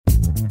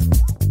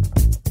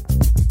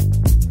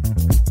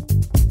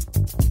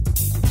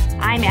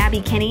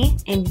Abby Kinney,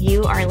 and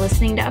you are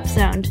listening to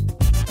Upzoned.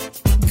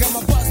 Got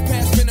my bus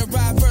pass, finna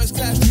ride first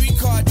class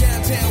streetcar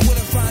downtown with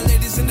the fine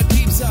ladies and the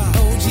peeps are.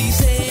 OG's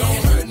head,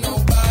 don't hurt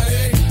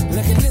nobody.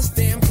 Look at this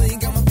damn clean,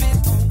 got my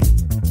fit on.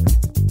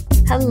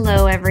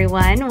 Hello,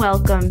 everyone.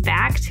 Welcome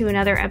back to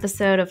another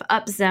episode of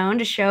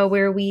Upzoned, a show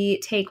where we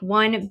take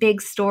one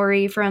big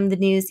story from the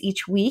news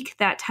each week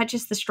that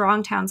touches the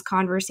Strong Towns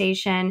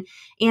conversation,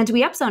 and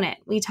we upzone it.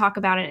 We talk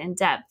about it in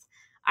depth.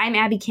 I'm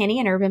Abby Kinney,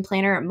 an urban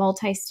planner at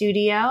Multi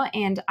Studio,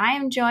 and I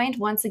am joined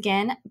once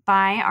again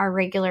by our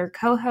regular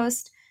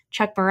co-host,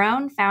 Chuck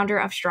Barone, founder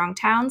of Strong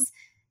Towns.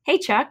 Hey,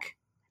 Chuck.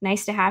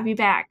 Nice to have you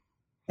back.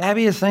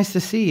 Abby, it's nice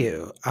to see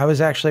you. I was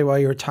actually, while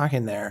you were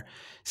talking there,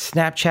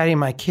 Snapchatting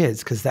my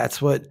kids because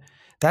that's what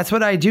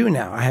I do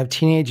now. I have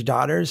teenage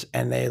daughters,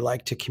 and they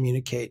like to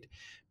communicate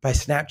by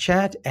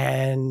Snapchat,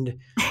 and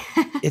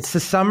it's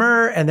the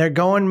summer, and they're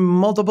going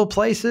multiple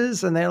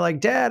places, and they're like,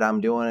 Dad,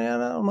 I'm doing it.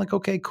 I'm like,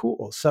 okay,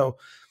 cool. So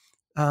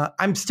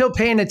I'm still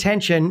paying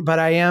attention, but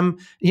I am,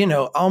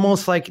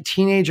 almost like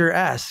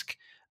teenager-esque,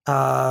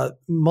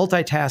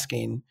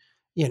 multitasking,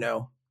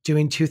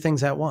 doing two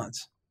things at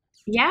once.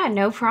 Yeah,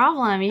 no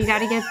problem. You got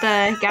to get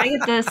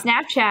the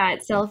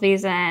Snapchat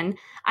selfies in.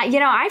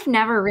 I've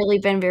never really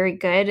been very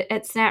good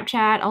at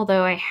Snapchat,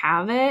 although I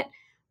have it,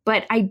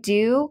 but I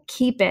do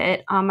keep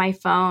it on my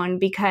phone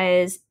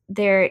because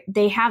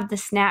they have the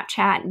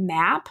Snapchat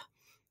map.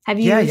 Have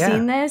you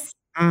seen this?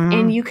 Mm-hmm.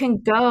 And you can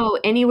go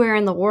anywhere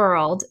in the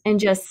world and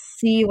just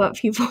see what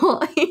people,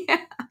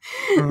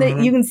 that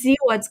you can see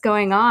what's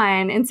going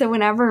on. And so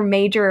whenever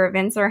major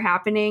events are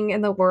happening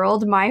in the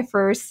world, my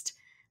first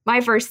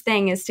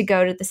thing is to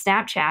go to the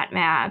Snapchat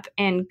map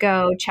and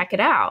go check it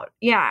out.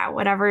 Yeah,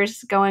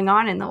 whatever's going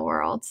on in the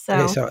world.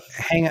 So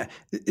hang on.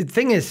 The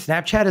thing is,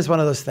 Snapchat is one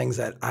of those things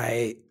that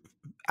I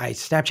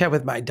Snapchat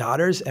with my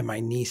daughters and my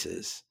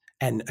nieces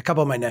and a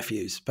couple of my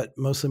nephews, but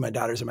mostly my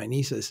daughters and my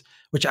nieces,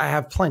 which I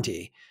have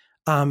plenty.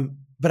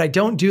 But I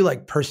don't do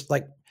I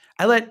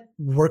let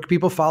work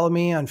people follow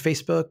me on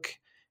Facebook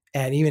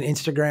and even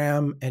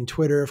Instagram and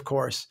Twitter, of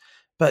course.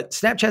 But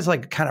Snapchat's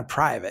like kind of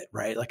private,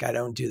 right? Like I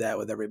don't do that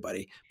with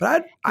everybody.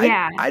 But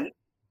I'd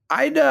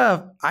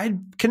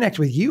connect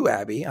with you,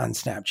 Abby, on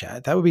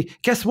Snapchat. That would be.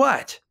 Guess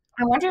what?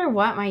 I wonder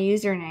what my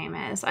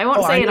username is. I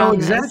won't say it on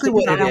exactly this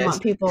what I it don't is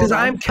want people because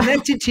I'm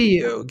connected to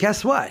you.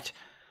 Guess what?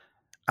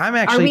 I'm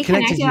actually Are we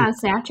connected on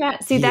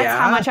Snapchat? See, that's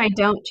how much I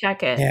don't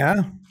check it.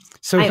 Yeah.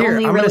 So here,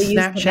 I'm going to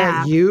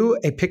Snapchat you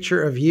a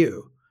picture of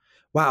you.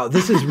 Wow,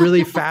 this is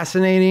really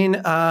fascinating.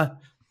 Welcome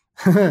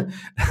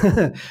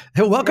to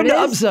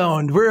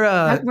Upzoned. We're,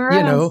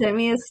 sent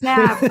me a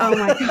snap. Oh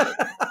my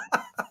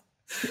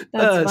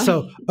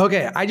God.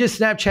 Okay, I just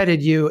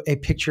Snapchatted you a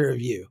picture of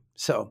you.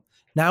 So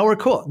now we're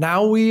cool.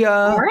 Now we,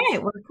 all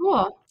right, we're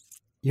cool.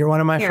 You're one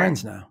of my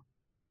friends now.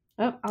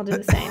 Oh, I'll do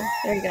the same.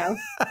 There you go.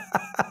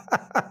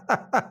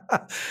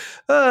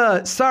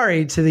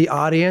 Sorry to the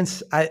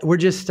audience. We're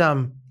just,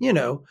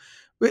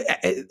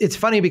 it's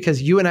funny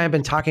because you and I have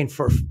been talking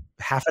for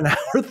half an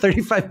hour,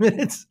 35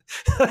 minutes.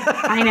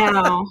 I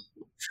know.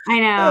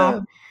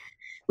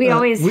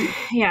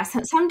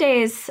 Some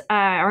days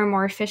are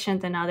more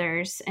efficient than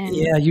others. And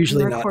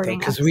usually not though,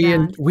 because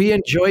we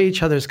enjoy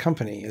each other's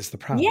company is the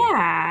problem.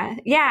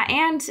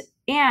 Yeah.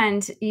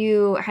 And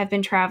you have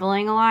been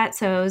traveling a lot,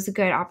 so it was a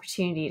good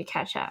opportunity to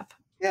catch up.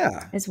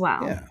 Yeah. As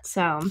well. Yeah.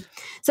 So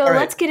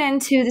let's get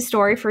into the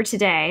story for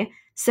today.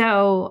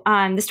 So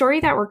the story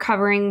that we're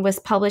covering was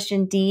published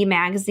in D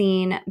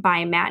Magazine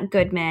by Matt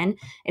Goodman.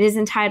 It is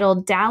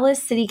entitled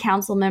Dallas City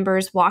Council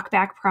Members Walk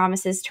Back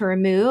Promises to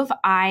Remove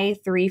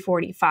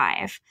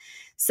I-345.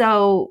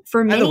 So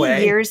for many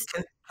years...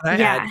 Can I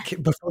add,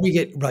 before we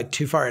get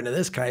too far into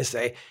this, can I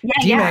say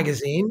D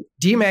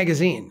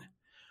Magazine,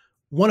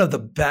 one of the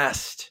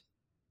best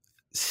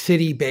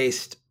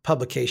city-based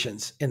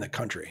publications in the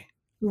country.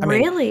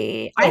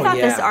 Really? I thought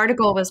this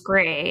article was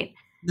great.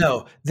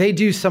 No, they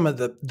do some of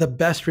the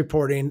best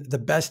reporting, the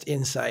best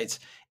insights.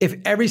 If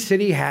every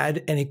city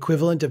had an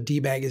equivalent of D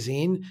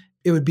Magazine,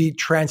 it would be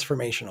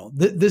transformational.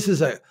 This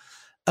is a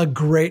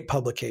great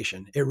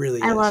publication. It really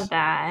is. I love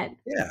that.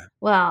 Yeah.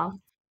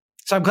 Well,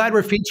 so I'm glad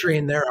we're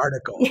featuring their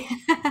article.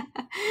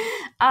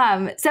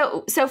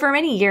 So for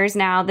many years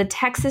now, the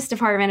Texas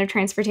Department of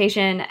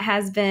Transportation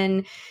has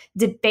been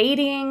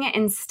debating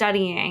and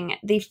studying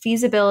the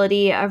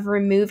feasibility of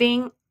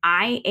removing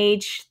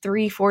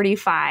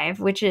IH-345,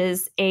 which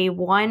is a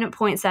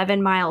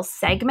 1.7 mile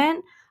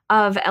segment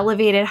of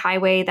elevated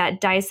highway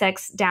that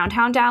dissects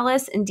downtown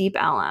Dallas and Deep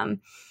Ellum.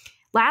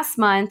 Last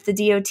month, the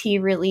DOT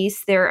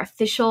released their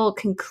official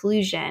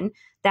conclusion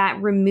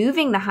that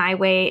removing the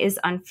highway is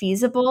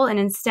unfeasible and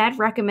instead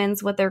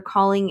recommends what they're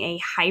calling a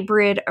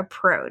hybrid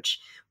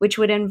approach, which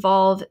would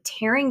involve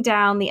tearing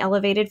down the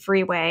elevated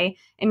freeway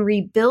and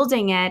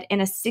rebuilding it in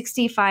a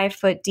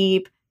 65-foot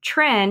deep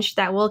trench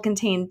that will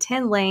contain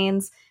 10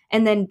 lanes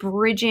and then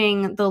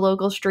bridging the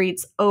local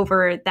streets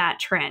over that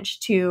trench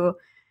to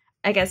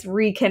I guess,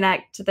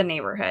 reconnect the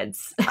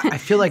neighborhoods. I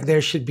feel like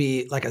there should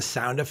be like a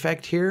sound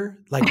effect here,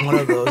 like one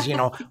of those,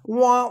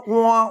 wah,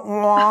 wah,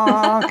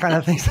 wah kind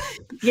of things.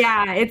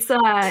 Yeah, it's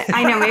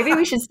I know, maybe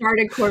we should start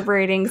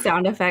incorporating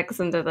sound effects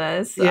into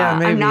this. Yeah,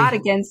 maybe. I'm not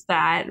against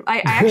that.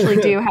 I actually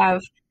do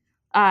have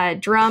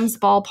drums,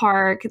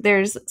 ballpark.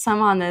 There's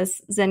some on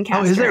this Zencastr.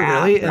 Oh, is there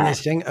really app, in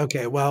this thing?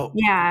 Okay, well,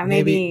 yeah,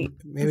 maybe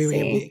we can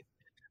see. be.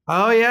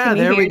 Oh yeah,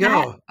 there we go.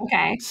 That?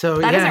 Okay, so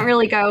that doesn't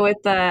really go with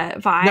the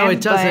vibe. No, it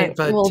doesn't.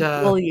 But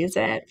we'll use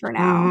it for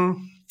now.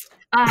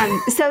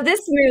 So this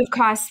move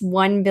costs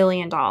 $1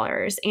 billion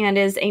and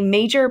is a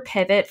major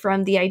pivot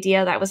from the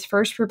idea that was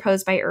first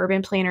proposed by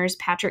urban planners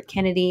Patrick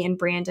Kennedy and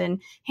Brandon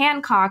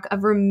Hancock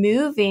of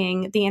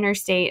removing the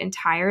interstate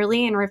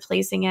entirely and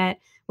replacing it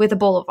with a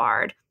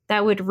boulevard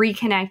that would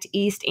reconnect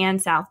East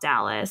and South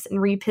Dallas and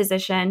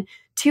reposition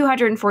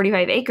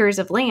 245 acres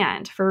of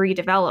land for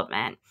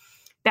redevelopment.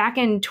 Back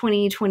in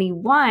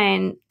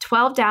 2021,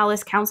 12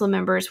 Dallas council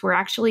members were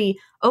actually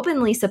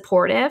openly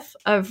supportive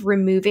of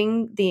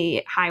removing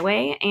the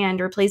highway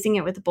and replacing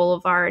it with a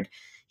boulevard.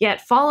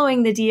 Yet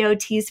following the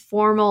DOT's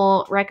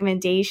formal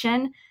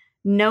recommendation,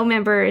 no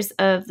members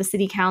of the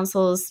city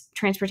council's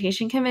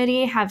transportation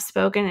committee have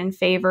spoken in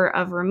favor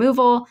of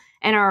removal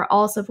and are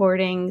all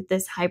supporting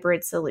this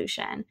hybrid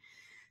solution.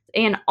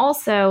 And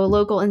also,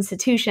 local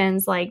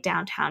institutions like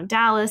Downtown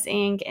Dallas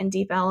Inc. and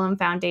Deep Ellum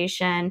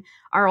Foundation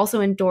are also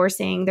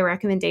endorsing the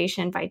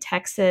recommendation by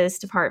Texas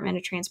Department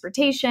of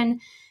Transportation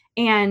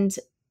and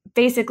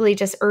basically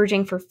just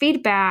urging for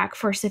feedback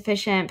for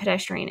sufficient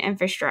pedestrian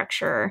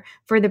infrastructure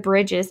for the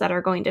bridges that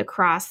are going to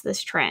cross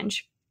this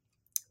trench.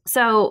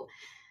 So,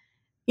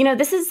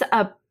 this is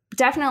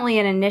definitely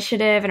an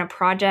initiative and a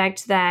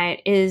project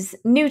that is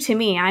new to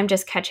me. I'm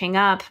just catching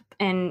up.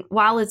 And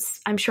while it's,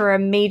 I'm sure, a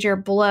major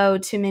blow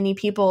to many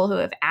people who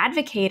have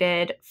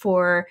advocated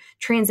for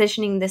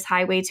transitioning this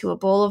highway to a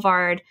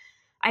boulevard,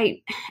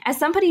 as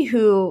somebody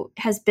who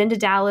has been to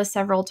Dallas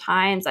several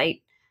times,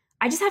 I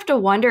just have to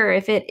wonder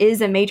if it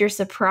is a major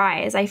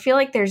surprise. I feel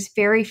like there's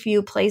very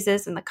few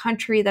places in the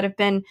country that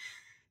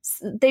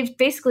they've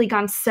basically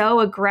gone so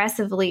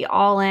aggressively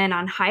all in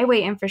on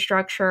highway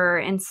infrastructure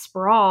and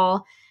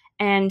sprawl.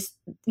 And,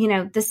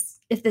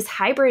 if this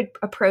hybrid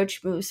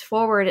approach moves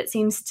forward, it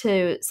seems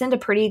to send a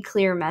pretty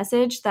clear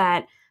message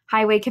that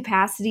highway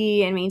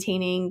capacity and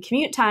maintaining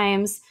commute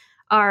times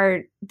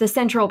are the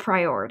central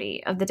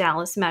priority of the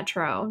Dallas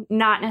Metro,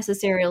 not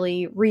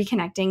necessarily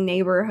reconnecting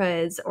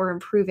neighborhoods or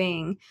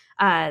improving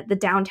the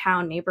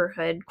downtown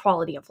neighborhood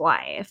quality of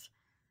life.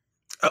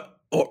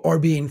 Or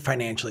being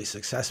financially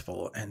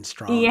successful and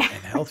strong and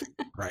healthy,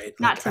 right?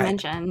 Not to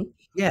mention.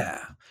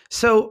 Yeah.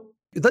 So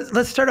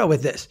let's start out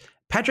with this.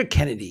 Patrick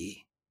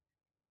Kennedy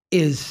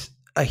is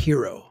a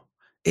hero.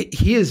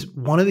 He is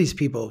one of these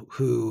people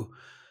who,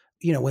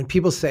 when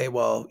people say,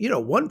 well,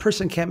 one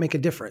person can't make a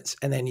difference,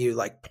 and then you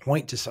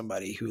point to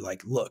somebody who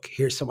look,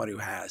 here's someone who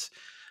has.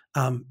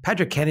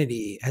 Patrick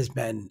Kennedy has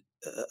been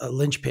a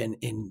linchpin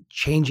in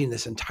changing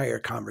this entire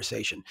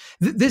conversation.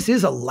 This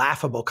is a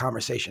laughable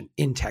conversation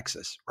in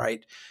Texas,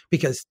 right?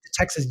 Because the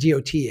Texas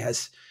DOT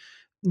has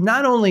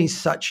not only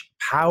such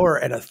power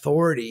and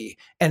authority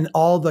and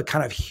all the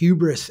kind of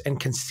hubris and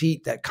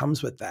conceit that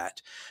comes with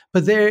that,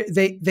 but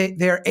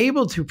they're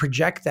able to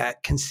project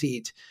that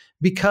conceit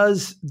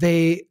because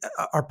they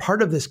are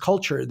part of this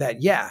culture that,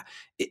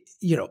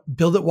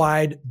 build it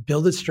wide,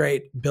 build it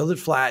straight, build it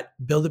flat,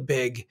 build it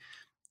big.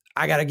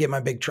 I got to get my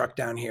big truck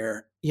down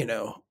here.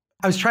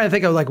 I was trying to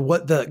think of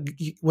what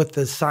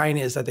the sign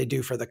is that they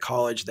do for the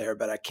college there,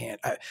 but I can't.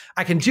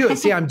 I can do it.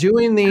 See, I'm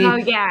doing the. Oh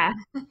yeah,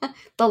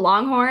 the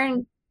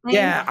Longhorn thing.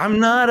 Yeah, I'm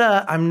not.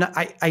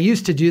 I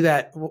used to do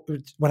that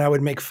when I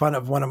would make fun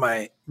of when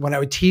I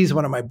would tease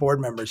one of my board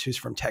members who's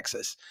from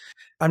Texas.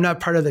 I'm not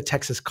part of the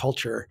Texas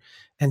culture,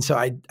 and so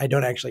I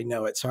don't actually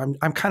know it. So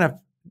I'm kind of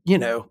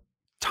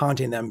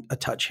taunting them a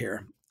touch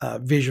here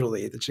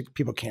visually that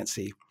people can't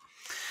see.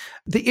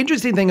 The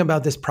interesting thing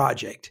about this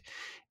project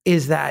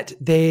is that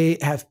they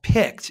have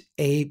picked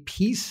a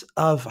piece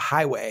of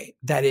highway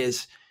that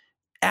is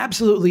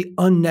absolutely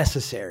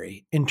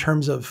unnecessary in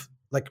terms of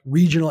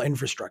regional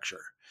infrastructure.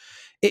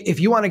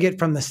 If you want to get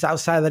from the south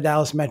side of the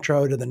Dallas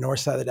Metro to the north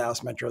side of the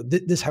Dallas Metro,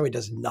 this highway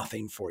does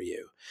nothing for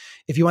you.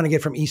 If you want to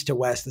get from east to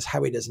west, this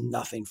highway does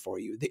nothing for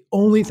you. The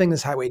only thing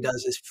this highway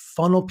does is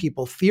funnel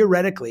people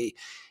theoretically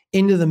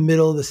into the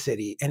middle of the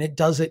city. And it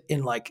does it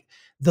in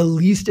the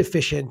least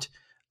efficient,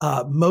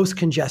 most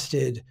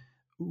congested,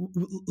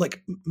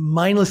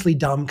 mindlessly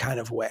dumb kind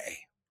of way,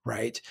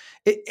 right?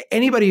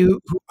 Anybody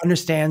who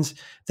understands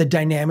the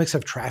dynamics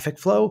of traffic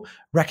flow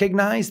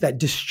recognize that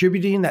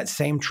distributing that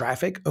same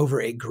traffic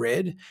over a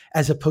grid,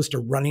 as opposed to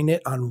running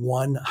it on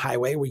one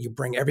highway where you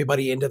bring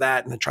everybody into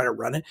that and then try to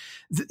run it,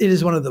 it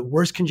is one of the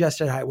worst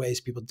congested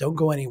highways. People don't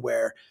go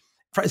anywhere.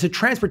 As a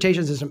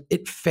transportation system,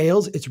 it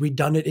fails. It's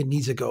redundant. It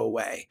needs to go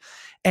away.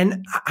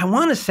 And I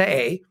want to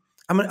say,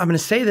 I'm going to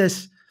say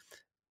this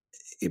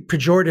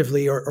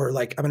pejoratively or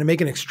I'm going to make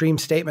an extreme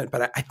statement,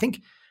 but I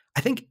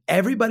think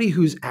everybody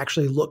who's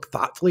actually looked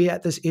thoughtfully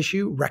at this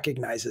issue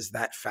recognizes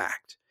that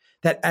fact,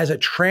 that as a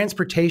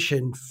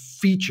transportation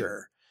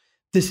feature,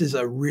 this is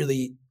a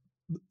really,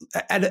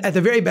 at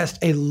the very best,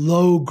 a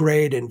low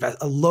grade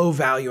a low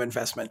value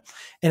investment,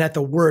 and at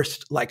the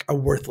worst, like a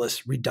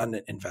worthless,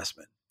 redundant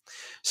investment.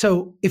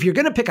 So if you're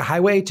going to pick a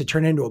highway to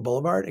turn into a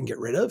boulevard and get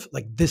rid of,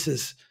 like, this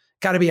has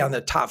got to be on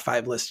the top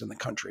 5 list in the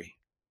country.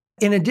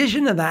 In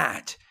addition to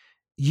that,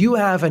 you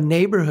have a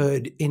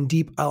neighborhood in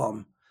Deep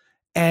Ellum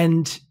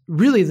and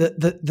really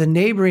the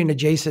neighboring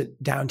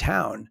adjacent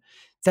downtown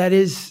that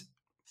is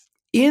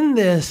in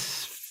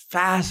this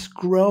fast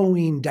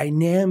growing,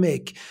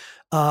 dynamic,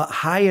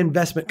 high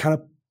investment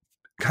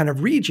kind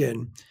of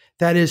region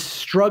that is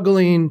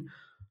struggling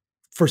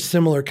for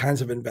similar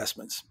kinds of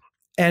investments.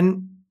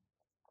 And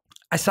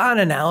I saw an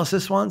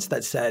analysis once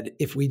that said,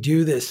 if we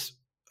do this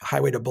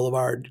highway to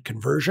boulevard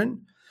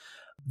conversion,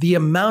 the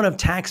amount of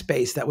tax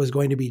base that was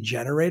going to be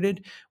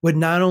generated would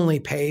not only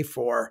pay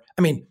for,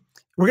 I mean,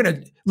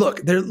 they're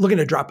looking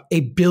to drop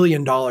 $1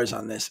 billion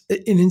on this, an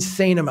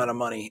insane amount of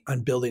money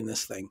on building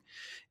this thing.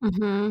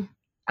 Mm-hmm.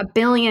 $1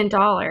 billion.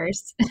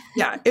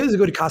 Yeah, it was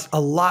going to cost a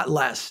lot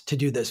less to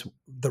do this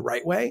the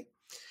right way.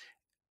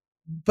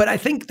 But I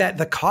think that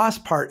the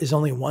cost part is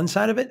only one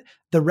side of it.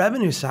 The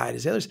revenue side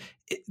is the other.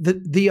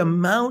 The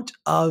amount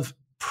of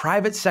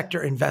private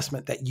sector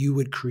investment that you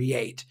would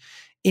create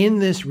in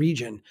this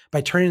region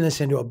by turning this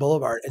into a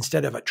boulevard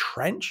instead of a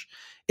trench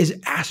is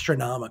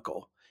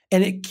astronomical.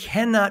 And it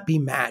cannot be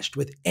matched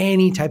with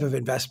any type of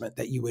investment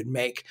that you would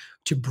make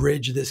to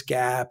bridge this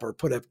gap or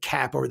put a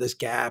cap over this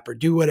gap or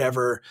do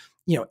whatever,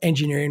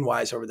 engineering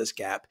wise over this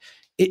gap.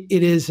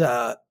 It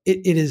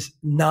is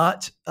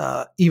not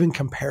even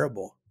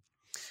comparable.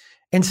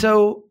 And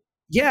so,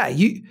 yeah,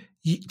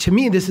 to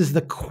me, this is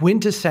the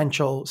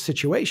quintessential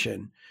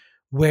situation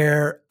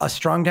where a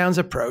strong downs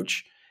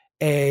approach,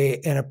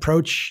 an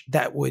approach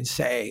that would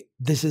say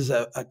this is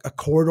a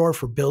corridor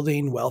for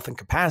building wealth and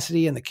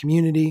capacity in the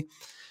community.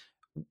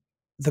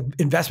 The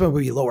investment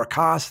would be lower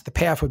cost. The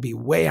payoff would be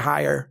way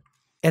higher.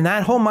 And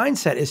that whole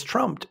mindset is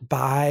trumped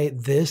by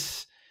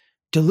this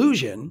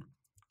delusion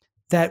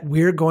that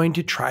we're going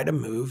to try to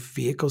move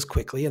vehicles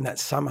quickly and that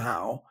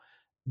somehow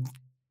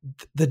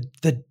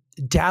the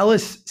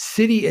Dallas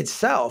city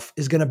itself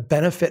is going to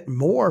benefit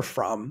more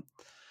from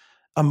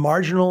a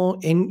marginal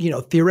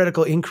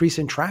theoretical increase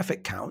in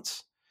traffic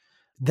counts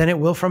than it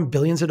will from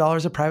billions of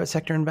dollars of private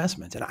sector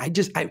investment. And I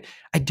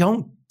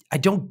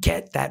don't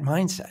get that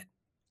mindset.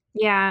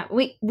 Yeah,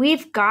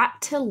 we've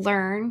got to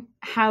learn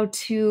how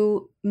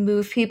to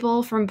move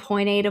people from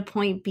point A to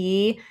point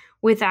B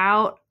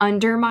without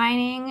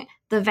undermining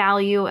the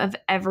value of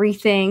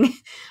everything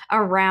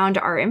around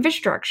our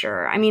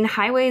infrastructure. I mean,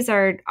 highways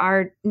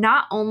are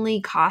not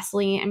only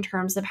costly in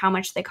terms of how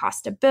much they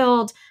cost to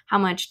build, how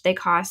much they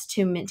cost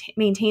to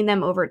maintain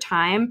them over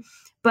time,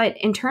 but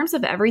in terms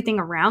of everything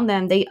around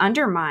them, they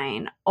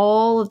undermine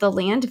all of the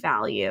land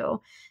value.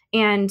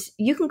 And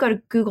you can go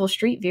to Google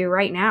Street View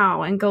right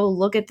now and go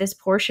look at this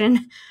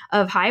portion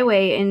of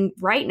highway and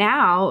right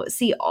now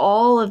see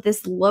all of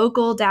this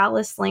local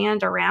Dallas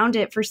land around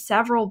it for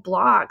several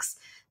blocks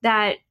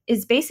that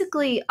is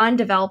basically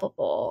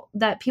undevelopable,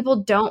 that people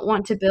don't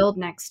want to build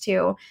next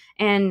to.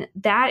 And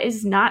that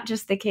is not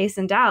just the case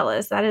in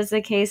Dallas. That is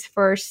the case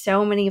for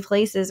so many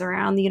places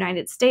around the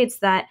United States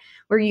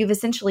where you've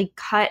essentially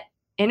cut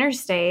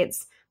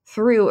interstates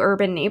through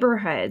urban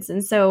neighborhoods.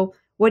 And so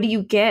what do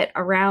you get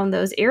around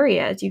those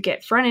areas? You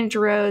get frontage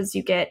roads,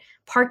 you get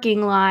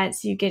parking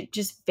lots, you get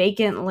just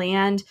vacant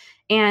land,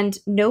 and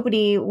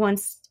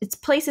it's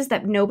places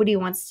that nobody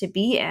wants to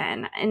be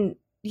in. And,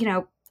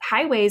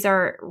 highways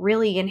are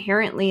really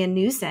inherently a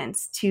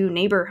nuisance to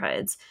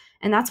neighborhoods.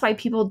 And that's why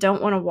people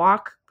don't want to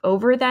walk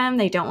over them.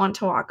 They don't want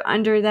to walk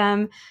under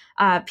them.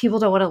 People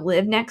don't want to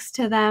live next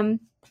to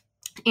them.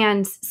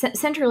 And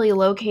centrally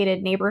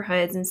located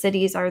neighborhoods and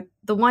cities are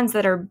the ones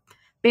that are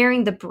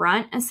bearing the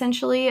brunt,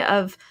 essentially,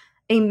 of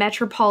a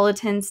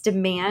metropolitan's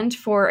demand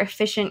for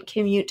efficient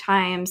commute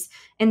times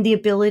and the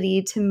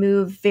ability to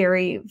move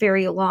very,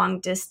 very long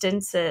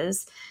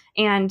distances.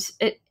 And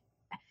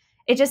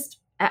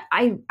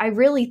I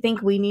really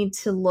think we need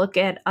to look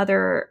at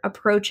other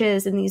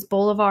approaches and these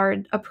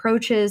boulevard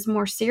approaches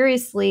more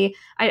seriously.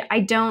 I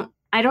don't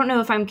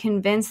know if I'm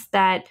convinced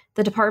that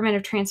the Department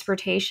of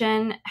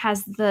Transportation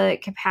has the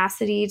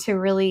capacity to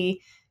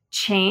really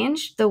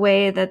change the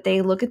way that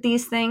they look at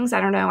these things.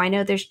 I don't know. I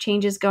know there's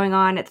changes going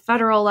on at the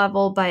federal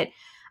level, but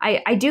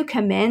I do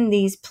commend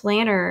these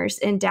planners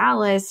in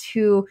Dallas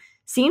who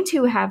seem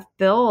to have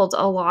built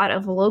a lot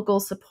of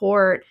local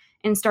support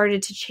and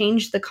started to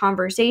change the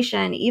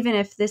conversation. Even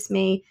if this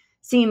may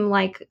seem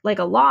like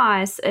a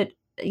loss, it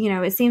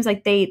seems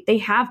like they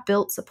have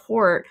built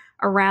support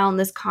around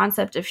this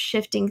concept of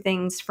shifting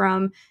things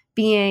from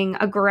being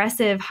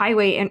aggressive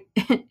highway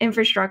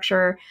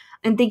infrastructure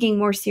and thinking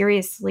more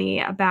seriously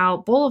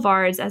about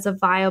boulevards as a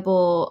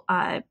viable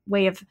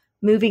way of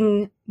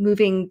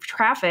moving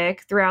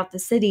traffic throughout the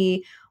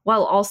city,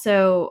 while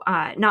also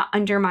not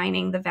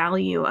undermining the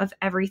value of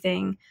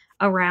everything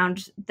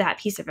around that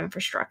piece of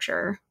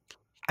infrastructure.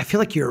 I feel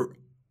like you're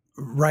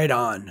right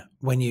on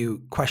when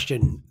you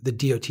question the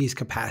DOT's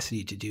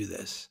capacity to do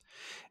this.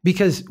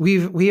 Because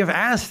we have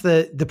asked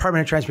the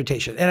Department of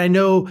Transportation, and I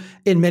know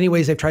in many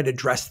ways they've tried to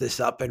dress this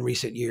up in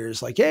recent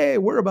years, like, hey,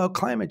 we're about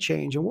climate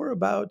change and we're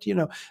about,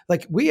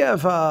 like we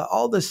have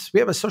all this,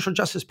 we have a social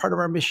justice part of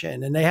our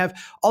mission, and they have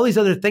all these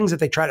other things that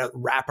they try to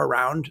wrap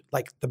around,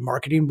 like the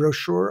marketing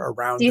brochure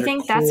around. Do you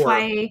think that's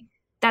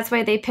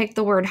why they picked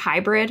the word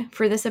hybrid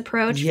for this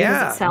approach?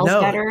 Yeah, because it sells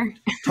better.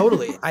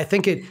 Totally. I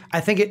think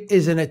it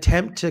is an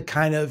attempt to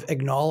kind of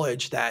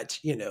acknowledge that,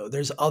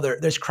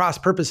 there's cross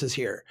purposes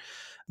here.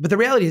 But the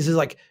reality is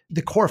like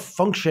the core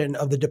function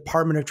of the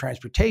Department of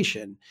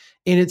Transportation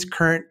in its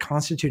current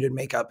constituted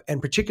makeup, and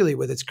particularly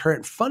with its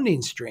current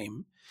funding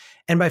stream.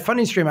 And by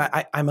funding stream,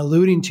 I'm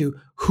alluding to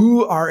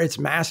who are its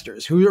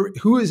masters,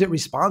 who is it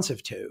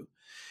responsive to?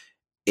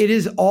 It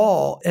is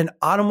all an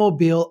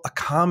automobile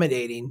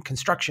accommodating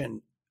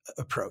construction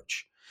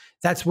approach.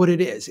 That's what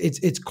it is.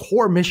 Its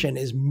core mission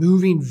is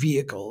moving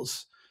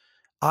vehicles,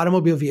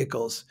 automobile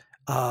vehicles,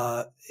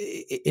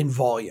 in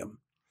volume.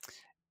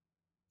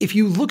 If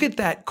you look at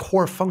that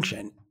core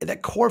function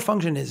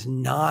is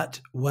not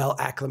well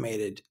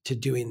acclimated to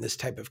doing this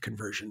type of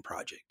conversion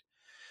project.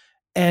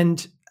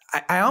 And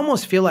I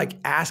almost feel like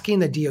asking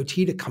the DOT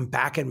to come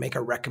back and make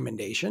a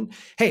recommendation.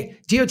 Hey,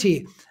 DOT,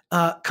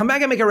 come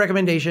back and make a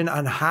recommendation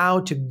on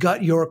how to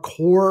gut your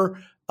core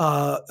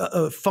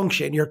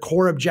function, your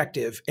core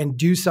objective, and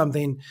do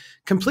something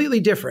completely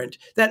different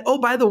that, oh,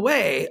 by the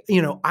way,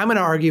 I'm going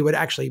to argue would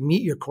actually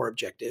meet your core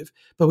objective,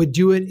 but would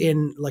do it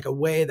in like a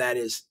way that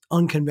is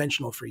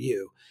unconventional for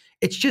you.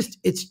 It's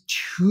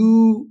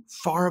too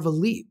far of a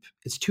leap.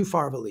 It's too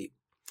far of a leap.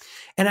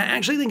 And I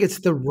actually think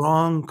it's the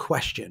wrong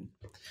question.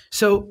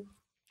 So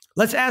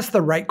let's ask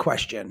the right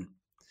question.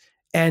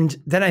 And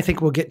then I think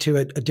we'll get to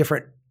a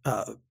different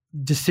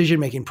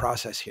decision-making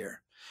process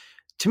here.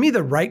 To me,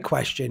 the right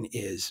question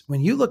is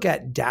when you look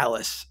at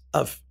Dallas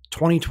of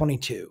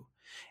 2022,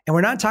 and we're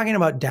not talking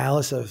about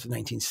Dallas of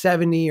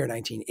 1970 or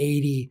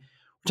 1980,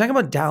 we're talking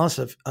about Dallas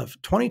of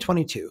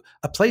 2022,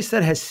 a place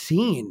that has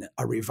seen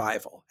a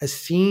revival, has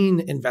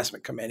seen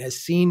investment come in, has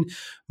seen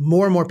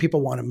more and more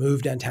people want to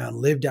move downtown,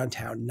 live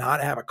downtown,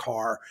 not have a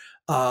car,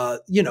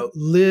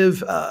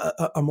 live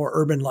a more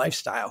urban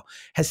lifestyle,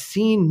 has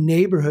seen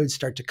neighborhoods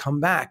start to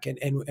come back.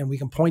 And we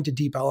can point to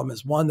Deep Ellum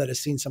as one that has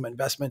seen some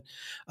investment.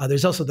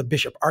 There's also the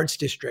Bishop Arts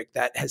District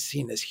that has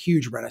seen this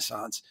huge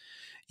renaissance.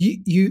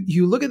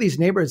 You look at these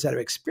neighborhoods that have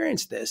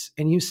experienced this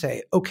and you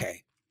say,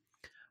 okay,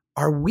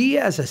 are we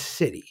as a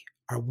city,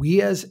 are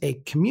we as a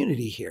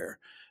community here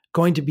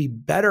going to be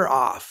better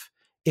off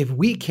if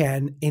we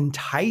can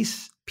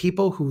entice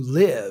people who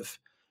live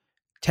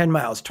 10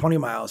 miles, 20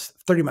 miles,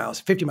 30 miles,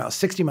 50 miles,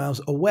 60 miles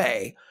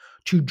away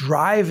to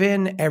drive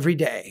in every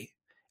day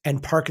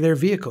and park their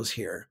vehicles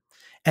here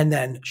and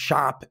then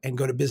shop and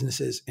go to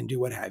businesses and do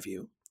what have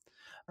you?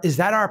 Is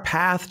that our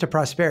path to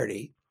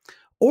prosperity?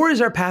 Or is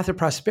our path to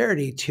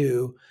prosperity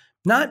to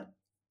not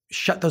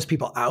shut those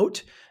people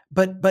out,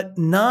 but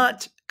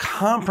not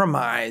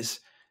compromise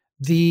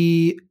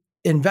the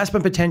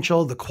investment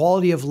potential, the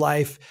quality of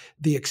life,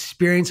 the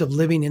experience of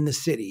living in the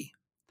city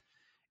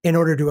in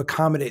order to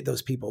accommodate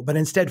those people, but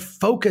instead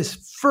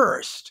focus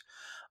first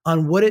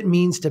on what it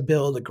means to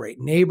build a great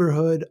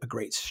neighborhood, a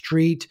great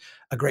street,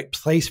 a great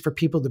place for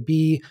people to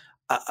be,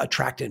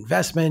 attract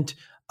investment,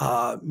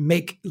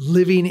 make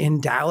living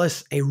in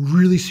Dallas a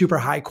really super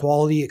high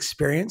quality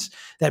experience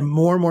that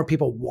more and more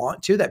people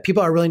want to, that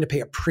people are willing to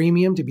pay a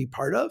premium to be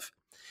part of.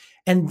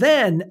 And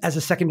then as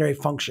a secondary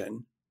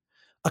function,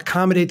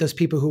 accommodate those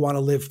people who want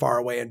to live far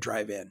away and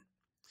drive in.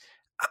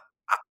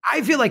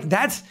 I feel like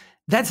that's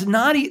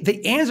not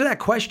the answer to that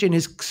question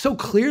is so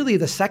clearly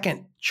the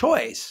second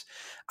choice.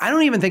 I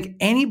don't even think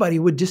anybody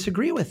would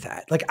disagree with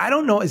that. Like, I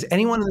don't know as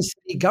anyone in the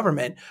city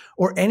government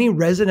or any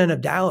resident of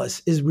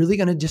Dallas is really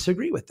going to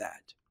disagree with that.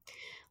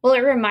 Well,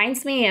 it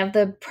reminds me of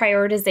the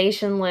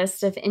prioritization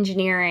list of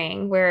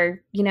engineering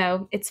where,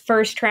 it's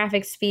first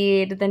traffic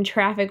speed, then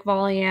traffic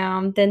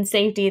volume, then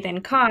safety,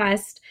 then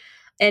cost.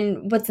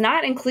 And what's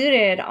not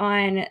included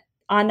on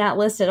that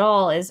list at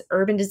all is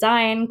urban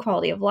design,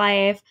 quality of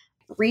life,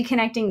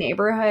 reconnecting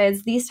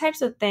neighborhoods, these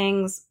types of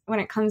things when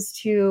it comes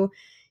to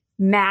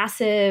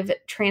massive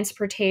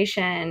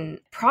transportation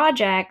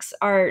projects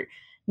are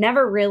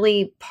never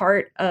really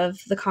part of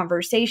the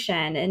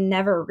conversation and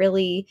never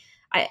really,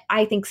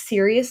 I think,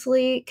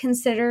 seriously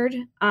considered.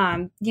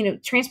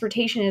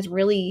 Transportation is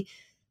really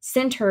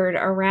centered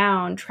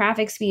around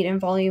traffic speed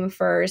and volume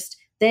first,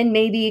 then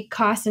maybe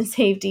cost and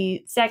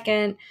safety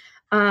second.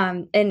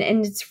 And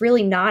it's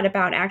really not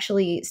about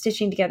actually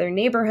stitching together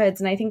neighborhoods.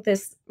 And I think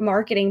this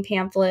marketing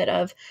pamphlet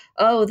of,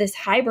 this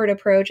hybrid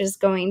approach is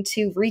going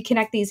to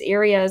reconnect these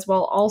areas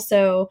while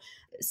also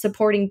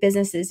supporting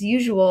business as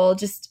usual.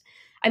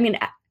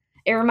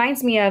 It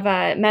reminds me of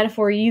a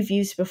metaphor you've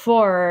used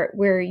before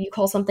where you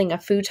call something a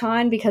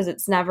futon because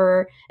it's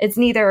neither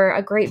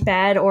a great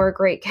bed or a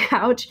great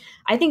couch.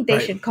 I think they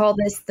should call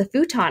this the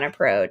futon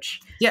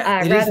approach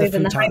rather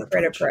than the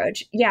hybrid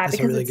approach. Yeah, That's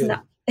because really it's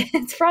not.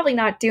 it's probably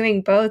not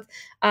doing both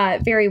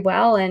very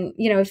well. And,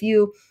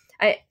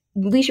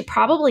 we should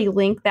probably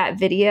link that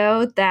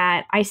video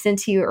that I sent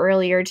to you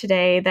earlier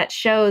today that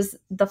shows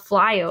the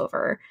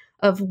flyover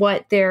of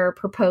what they're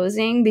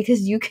proposing,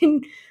 because you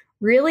can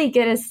really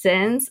get a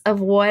sense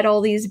of what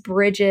all these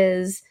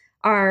bridges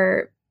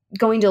are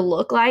going to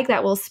look like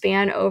that will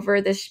span over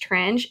this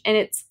trench. And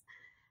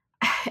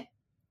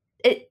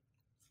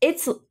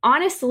it's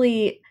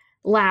honestly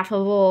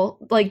laughable,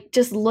 like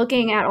just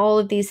looking at all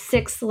of these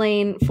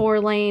 6-lane,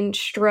 4-lane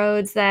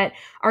stroads that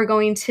are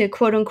going to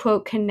quote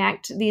unquote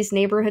connect these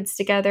neighborhoods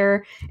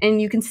together.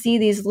 And you can see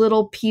these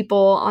little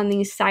people on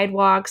these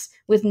sidewalks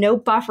with no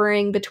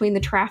buffering between the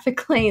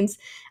traffic lanes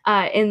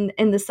in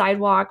the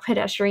sidewalk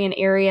pedestrian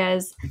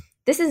areas.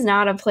 This is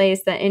not a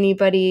place that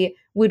anybody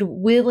would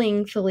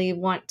willingly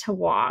want to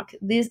walk.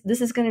 This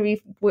is going to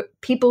be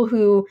people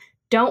who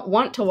don't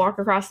want to walk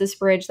across this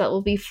bridge that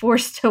will be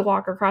forced to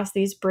walk across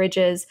these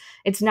bridges.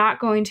 It's not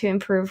going to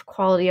improve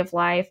quality of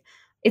life.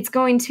 It's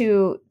going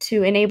to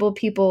enable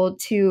people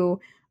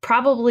to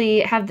probably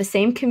have the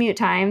same commute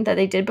time that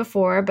they did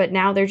before, but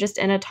now they're just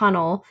in a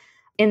tunnel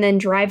and then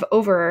drive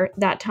over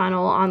that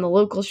tunnel on the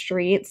local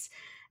streets.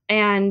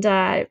 And,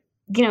 that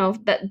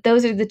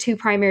those are the two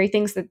primary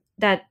things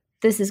that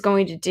this is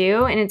going to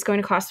do. And it's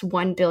going to cost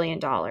 $1 billion.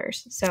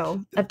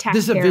 So of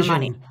taxpayer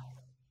money.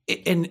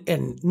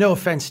 And no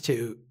offense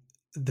to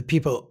the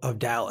people of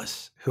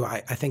Dallas, who I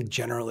think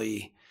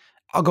generally,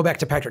 I'll go back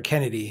to Patrick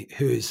Kennedy,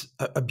 who's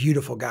a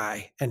beautiful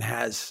guy and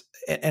has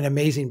an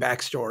amazing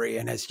backstory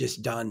and has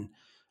just done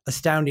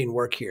astounding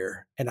work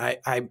here. And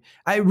I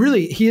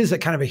really, he is a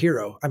kind of a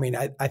hero. I mean,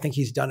 I think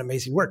he's done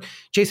amazing work.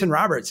 Jason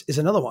Roberts is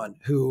another one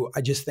who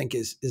I just think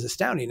is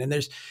astounding. And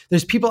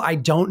there's people I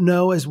don't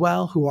know as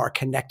well who are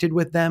connected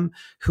with them,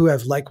 who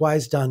have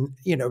likewise done,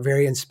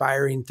 very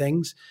inspiring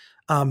things.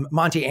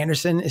 Monty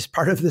Anderson is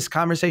part of this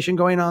conversation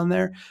going on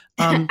there.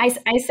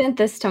 I sent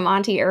this to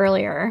Monty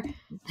earlier.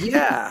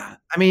 Yeah.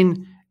 I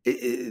mean,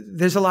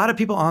 there's a lot of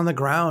people on the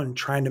ground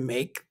trying to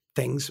make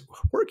things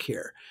work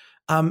here.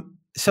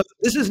 So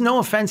this is no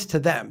offense to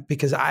them,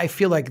 because I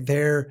feel like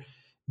they're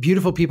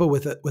beautiful people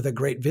with a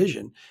great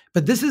vision.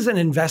 But this is an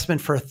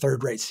investment for a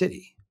third-rate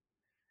city.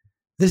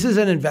 This is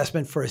an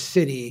investment for a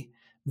city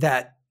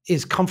that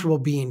is comfortable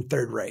being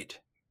third-rate.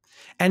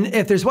 And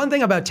if there's one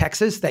thing about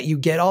Texas that you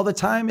get all the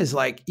time is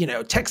like,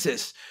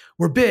 Texas,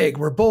 we're big,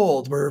 we're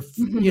bold, we're,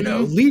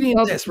 leading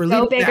this, we're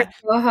leading big that.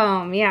 Or go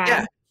home.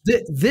 Yeah.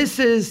 This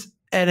is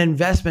an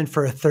investment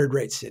for a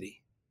third-rate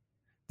city.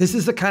 This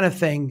is the kind of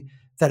thing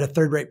that a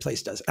third-rate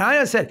place does. And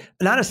I said,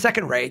 not a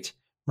second-rate,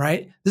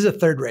 right? This is a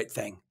third-rate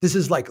thing. This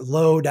is like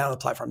low down the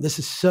platform. This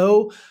is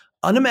so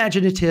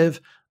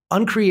unimaginative,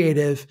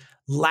 uncreative,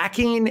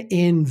 lacking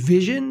in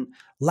vision,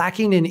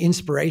 lacking in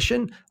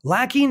inspiration,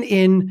 lacking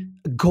in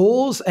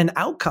goals and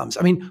outcomes.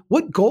 I mean,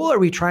 what goal are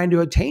we trying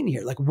to attain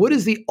here? Like, what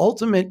is the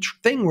ultimate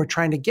thing we're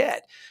trying to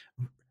get?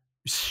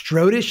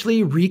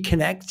 Strodishly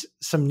reconnect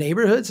some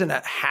neighborhoods in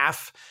a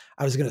half,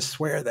 I was going to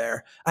swear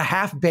there, a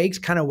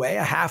half-baked kind of way,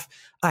 a half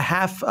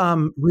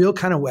real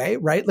kind of way,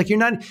 right? Like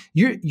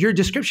your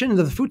description of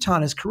the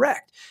futon is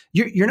correct.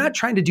 You're not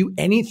trying to do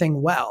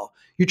anything well.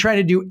 You're trying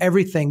to do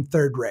everything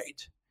third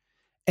rate,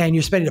 and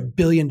you're spending $1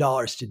 billion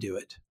to do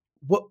it.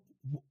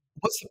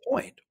 What's the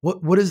point?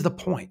 What is the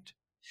point?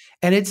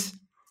 And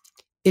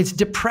it's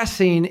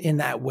depressing in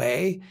that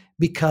way,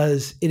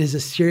 because it is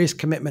a serious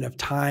commitment of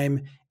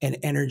time and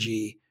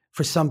energy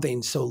for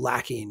something so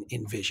lacking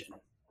in vision.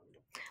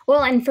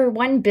 Well, and for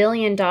 $1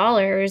 billion,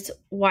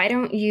 why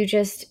don't you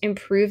just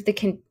improve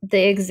the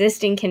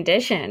existing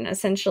condition,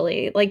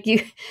 essentially? Like you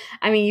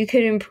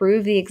could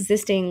improve the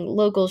existing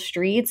local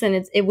streets,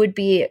 and it would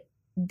be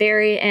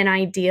very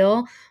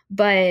unideal,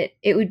 but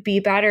it would be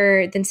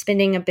better than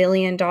spending $1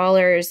 billion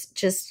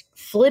just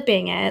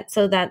flipping it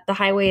so that the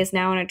highway is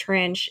now in a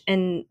trench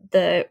and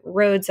the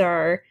roads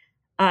are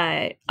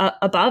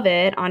above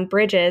it on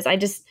bridges.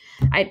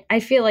 I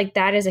feel like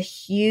that is a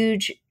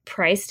huge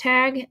price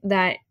tag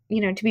that,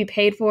 to be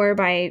paid for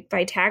by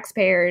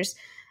taxpayers.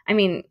 I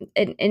mean,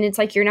 and it's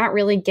like you're not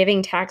really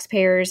giving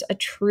taxpayers a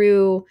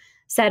true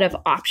set of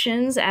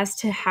options as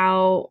to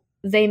how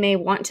they may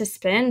want to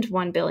spend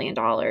 $1 billion.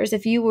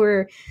 If you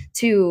were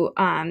to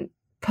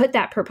put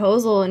that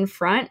proposal in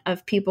front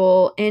of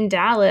people in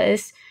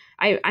Dallas,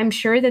 I'm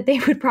sure that they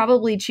would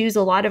probably choose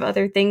a lot of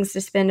other things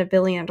to spend $1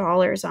 billion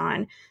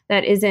on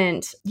that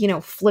isn't,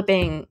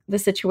 flipping the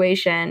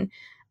situation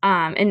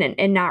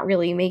and not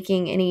really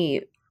making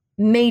any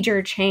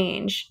major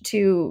change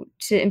to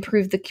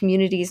improve the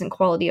communities and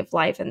quality of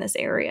life in this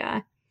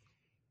area.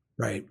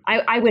 Right.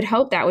 I would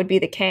hope that would be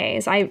the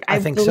case. I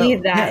think believe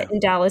so. that Yeah. in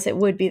Dallas it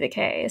would be the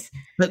case.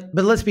 But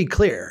let's be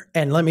clear,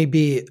 and let me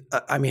be,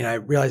 I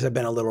realize I've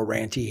been a little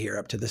ranty here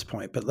up to this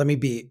point, but let me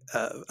be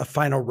a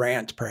final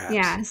rant perhaps.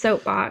 Yeah,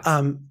 soapbox.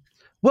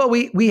 Well,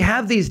 we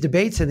have these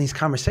debates and these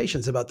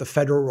conversations about the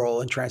federal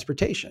role in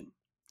transportation.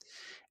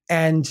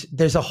 And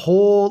there's a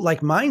whole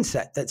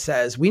mindset that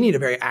says we need a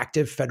very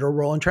active federal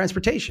role in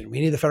transportation.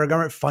 We need the federal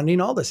government funding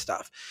all this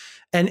stuff.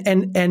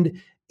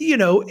 And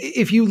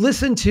if you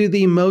listen to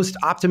the most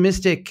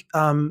optimistic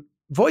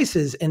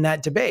voices in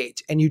that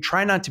debate and you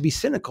try not to be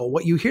cynical,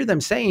 what you hear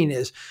them saying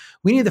is,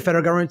 we need the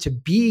federal government to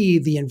be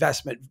the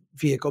investment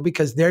vehicle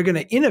because they're going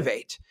to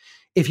innovate.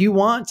 If you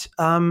want,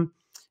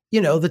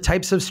 the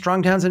types of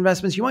strong towns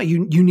investments you want,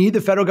 you need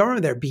the federal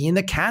government there being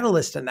the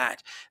catalyst in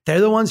that.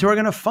 They're the ones who are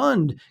going to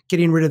fund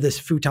getting rid of this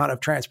futon of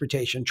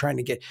transportation,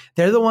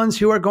 they're the ones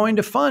who are going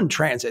to fund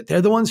transit.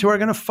 They're the ones who are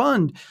going to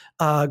fund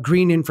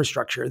green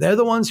infrastructure. They're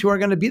the ones who are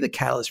going to be the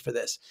catalyst for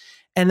this.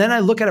 And then I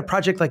look at a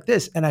project like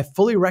this and I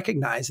fully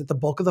recognize that the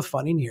bulk of the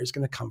funding here is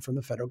going to come from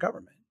the federal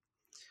government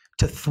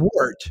to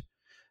thwart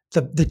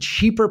the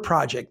cheaper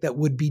project that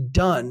would be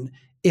done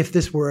if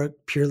this were a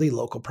purely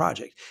local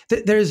project.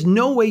 There's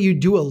no way you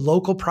do a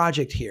local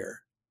project here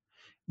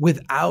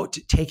without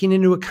taking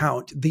into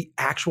account the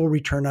actual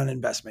return on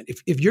investment.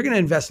 If you're going to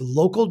invest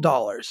local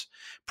dollars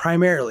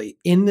primarily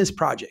in this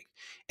project,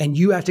 and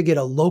you have to get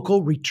a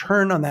local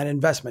return on that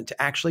investment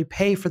to actually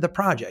pay for the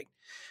project,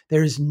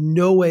 there is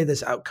no way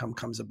this outcome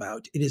comes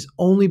about. It is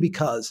only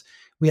because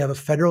we have a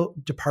federal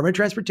Department of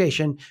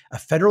Transportation, a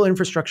federal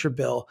infrastructure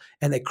bill,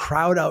 and they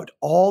crowd out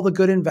all the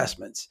good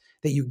investments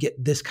that you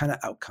get this kind of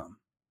outcome.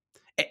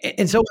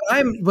 And so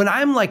when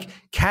I'm like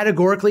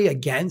categorically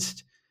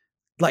against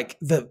like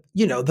the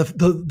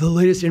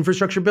latest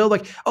infrastructure bill,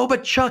 like, oh,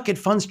 but Chuck, it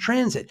funds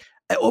transit.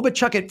 Oh, but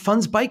Chuck, it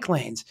funds bike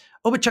lanes.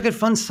 Oh, but Chuck, it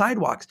funds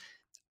sidewalks.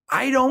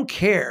 I don't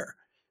care,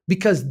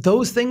 because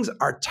those things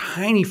are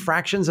tiny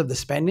fractions of the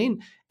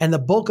spending, and the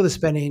bulk of the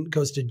spending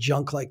goes to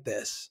junk like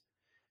this.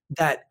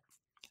 That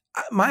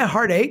my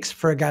heart aches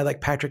for a guy like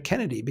Patrick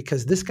Kennedy,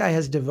 because this guy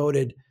has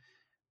devoted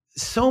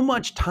so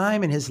much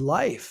time in his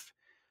life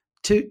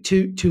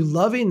to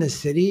loving the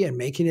city and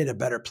making it a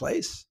better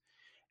place.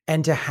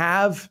 And to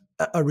have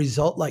a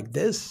result like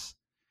this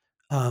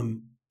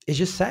is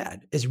just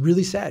sad. It's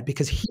really sad,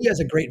 because he has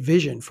a great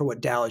vision for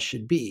what Dallas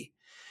should be.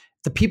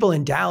 The people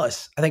in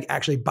Dallas, I think,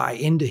 actually buy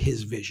into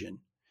his vision.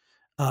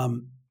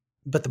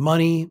 But the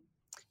money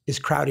is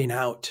crowding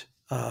out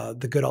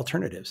the good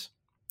alternatives.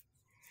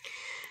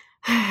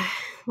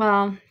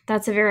 Well,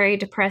 that's a very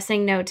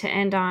depressing note to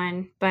end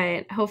on,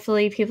 but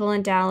hopefully people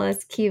in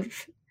Dallas keep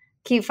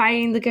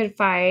fighting the good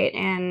fight.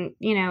 And,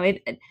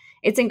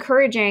 it's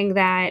encouraging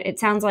that it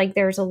sounds like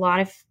there's a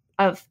lot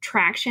of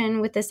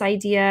traction with this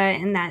idea,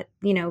 and that,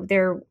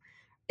 there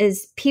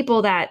is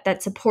people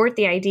that support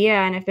the idea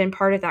and have been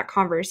part of that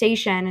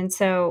conversation. And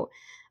so,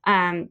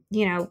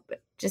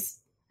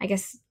 just, I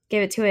guess,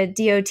 give it to a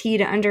DOT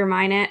to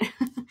undermine it.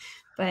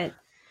 But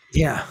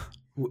yeah,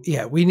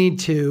 we need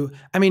to,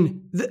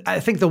 I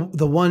think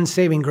the one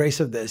saving grace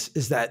of this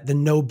is that the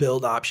no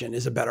build option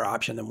is a better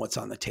option than what's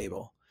on the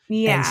table.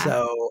 Yeah. And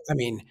so,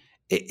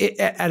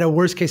 at a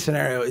worst case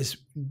scenario is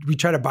we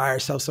try to buy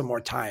ourselves some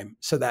more time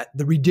so that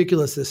the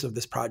ridiculousness of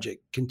this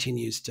project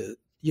continues to,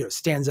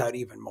 stands out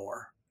even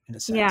more in a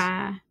sense.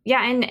 Yeah.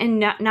 Yeah. And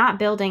not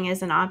building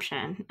is an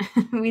option.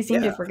 We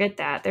seem to forget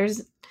that there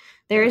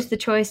is the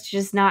choice to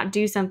just not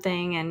do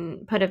something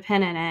and put a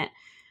pin in it,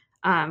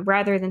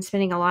 rather than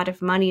spending a lot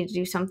of money to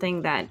do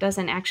something that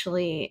doesn't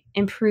actually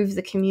improve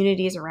the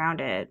communities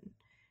around it.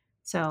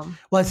 So,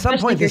 well, at some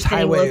point this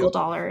highway, local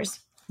dollars.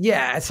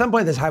 Yeah. At some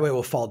point this highway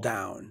will fall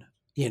down,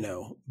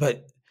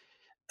 but,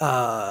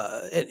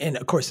 and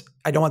of course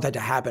I don't want that to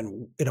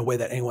happen in a way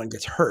that anyone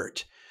gets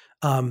hurt.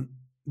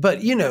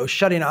 But,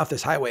 shutting off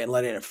this highway and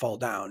letting it fall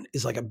down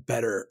is like a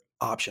better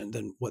option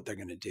than what they're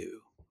going to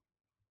do.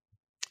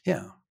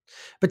 Yeah.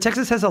 But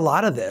Texas has a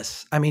lot of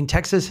this.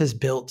 Texas has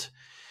built,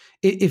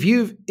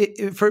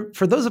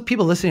 for those of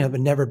people listening who have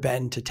never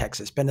been to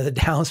Texas, been to the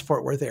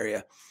Dallas-Fort Worth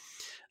area,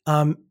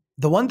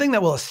 the one thing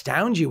that will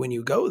astound you when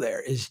you go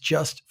there is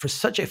just for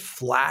such a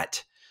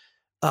flat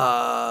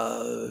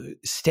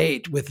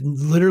state with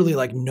literally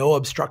like no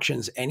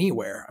obstructions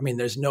anywhere.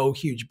 There's no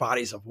huge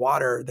bodies of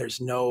water.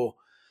 There's no,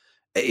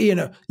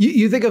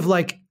 you think of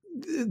like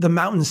the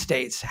mountain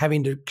states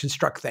having to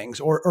construct things,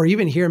 or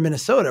even here in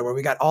Minnesota where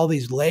we got all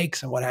these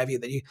lakes and what have you,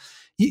 that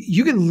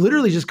you can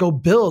literally just go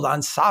build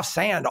on soft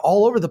sand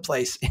all over the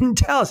place in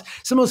Dallas.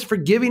 It's the most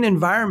forgiving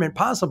environment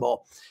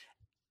possible.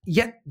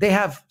 Yet they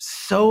have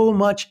so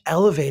much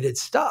elevated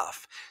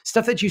stuff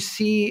that you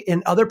see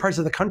in other parts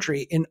of the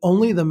country in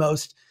only the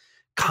most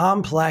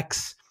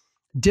complex,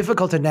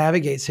 difficult to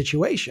navigate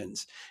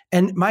situations.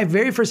 And my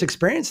very first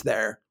experience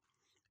there,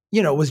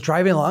 was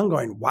driving along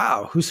going,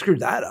 wow, who screwed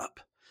that up?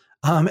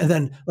 And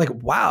then like,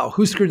 wow,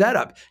 who screwed that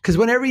up? Because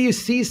whenever you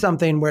see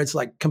something where it's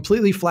like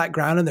completely flat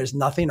ground and there's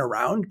nothing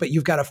around, but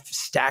you've got to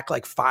stack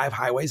like 5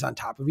 highways on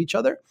top of each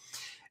other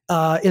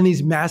in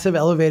these massive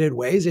elevated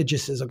ways, it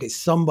just says, okay,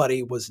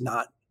 somebody was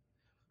not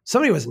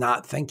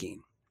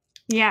thinking.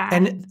 Yeah.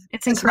 And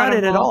it's not incredible.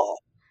 it at all.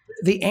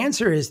 The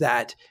answer is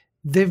that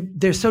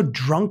they're so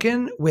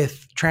drunken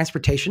with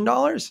transportation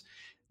dollars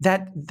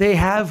that they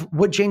have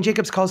what Jane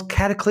Jacobs calls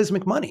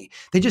cataclysmic money.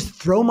 They just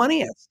throw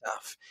money at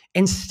stuff.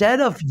 Instead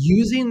of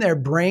using their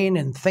brain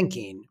and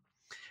thinking,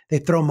 they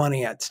throw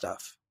money at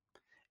stuff.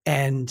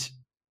 And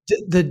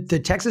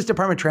the Texas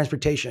Department of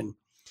Transportation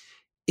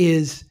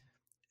is,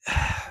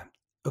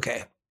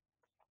 okay,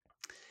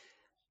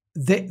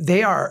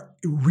 they are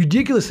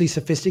ridiculously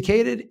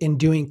sophisticated in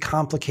doing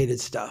complicated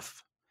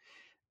stuff.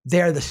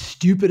 They are the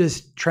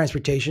stupidest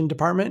transportation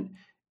department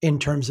in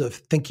terms of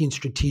thinking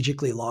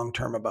strategically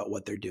long-term about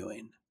what they're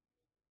doing.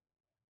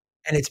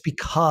 And it's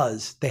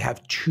because they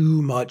have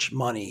too much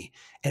money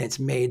and it's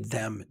made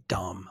them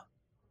dumb.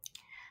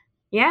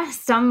 Yeah,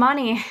 some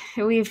money.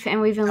 We've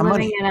been Dumb living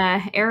money. in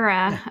an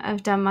era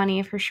of dumb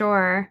money for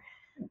sure.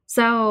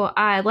 So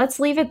let's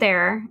leave it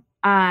there.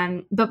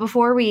 But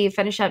before we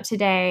finish up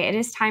today, it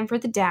is time for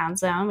the Down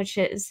Zone, which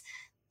is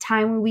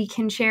time where we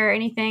can share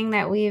anything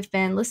that we've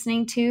been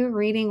listening to,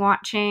 reading,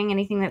 watching,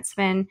 anything that's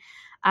been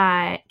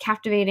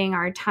captivating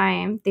our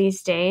time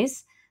these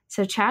days.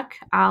 So Chuck,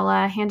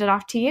 I'll hand it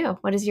off to you.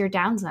 What is your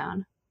Down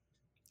Zone?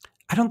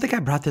 I don't think I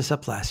brought this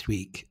up last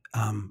week,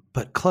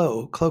 but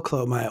Chloe,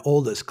 my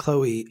oldest,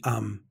 Chloe,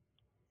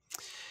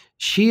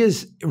 she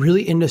is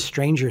really into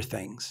Stranger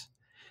Things.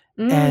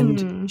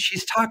 And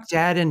she's talked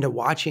Dad into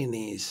watching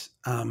these.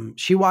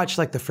 She watched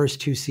like the first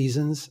 2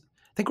 seasons.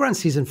 I think we're on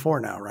season 4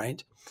 now,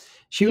 right?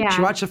 She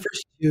watched the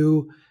first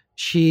 2.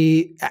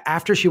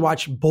 After she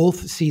watched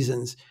both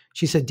seasons,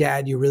 she said,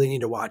 "Dad, you really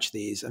need to watch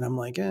these." And I'm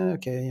like,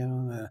 okay.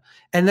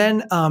 And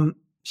then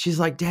she's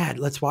like, "Dad,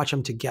 let's watch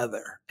them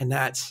together." And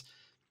that's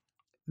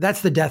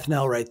the death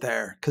knell right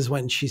there. Because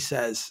when she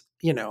says,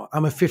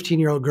 I'm a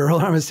 15-year-old girl,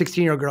 I'm a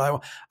 16-year-old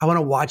girl, I want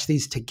to watch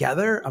these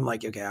together. I'm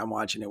like, okay, I'm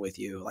watching it with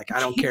you. Like, I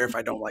don't care if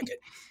I don't like it.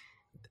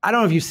 I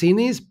don't know if you've seen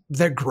these.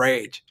 They're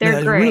great.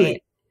 They're great.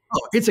 Really,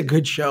 it's a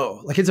good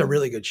show. Like, it's a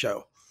really good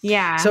show.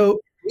 Yeah. So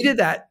we did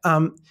that.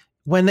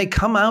 When they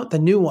come out, the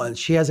new ones,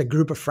 she has a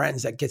group of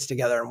friends that gets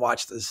together and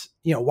watches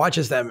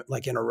them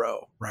like in a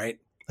row, right?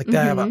 Like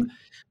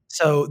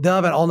so they'll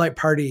have an all-night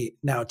party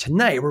now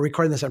tonight. We're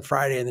recording this on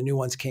Friday and the new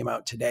ones came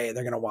out today.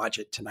 They're going to watch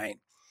it tonight.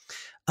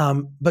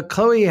 But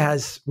Chloe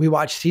we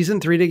watched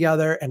season 3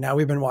 together and now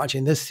we've been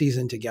watching this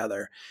season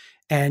together.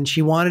 And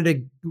she wanted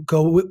to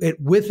go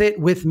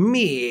with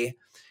me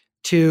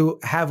to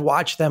have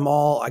watched them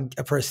all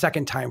for a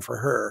second time for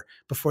her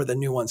before the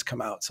new ones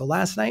come out. So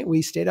last night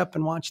we stayed up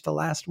and watched the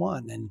last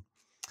one and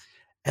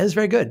it was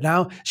very good.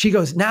 Now she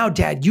goes, "Now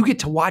Dad, you get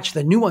to watch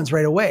the new ones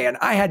right away." And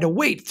I had to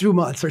wait 3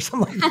 months or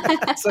something like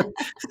that. So,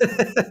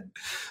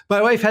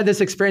 my wife had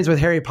this experience with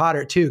Harry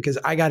Potter too, because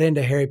I got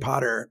into Harry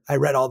Potter. I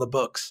read all the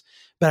books,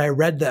 but I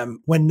read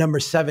them when number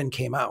 7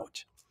 came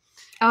out.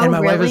 Oh, and my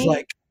really? wife was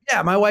like,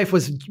 my wife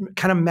was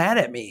kind of mad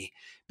at me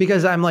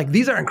because I'm like,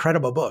 these are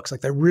incredible books.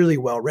 Like, they're really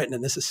well written.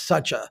 And this is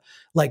such a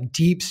like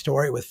deep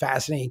story with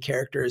fascinating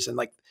characters. And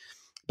like,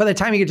 by the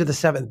time you get to the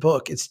 7th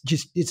book,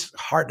 it's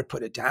hard to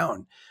put it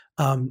down.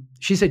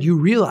 She said, "You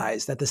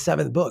realize that the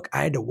 7th book,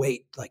 I had to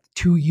wait like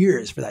 2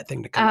 years for that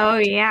thing to come out. Oh,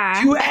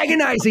 yeah. 2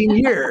 agonizing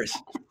years."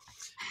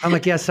 I'm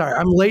like, "Yeah, sorry.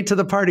 I'm late to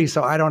the party,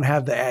 so I don't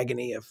have the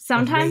agony of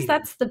Sometimes waiting."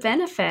 that's the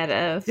benefit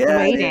of Yeah,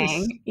 it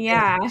waiting. is.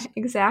 Yeah,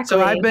 exactly.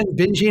 So I've been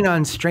binging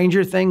on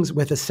Stranger Things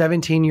with a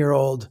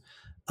 17-year-old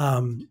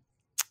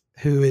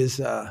who is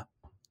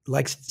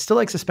still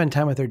likes to spend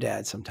time with her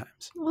dad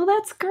sometimes. Well,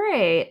 that's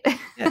great.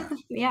 Yeah.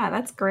 Yeah,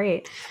 that's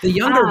great. The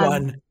younger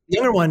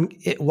one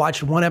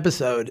watched 1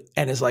 episode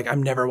and is like,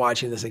 "I'm never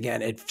watching this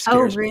again. It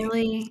scares me."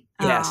 Really?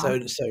 Yeah.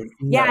 Oh. So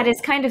Yeah, no. it is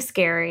kind of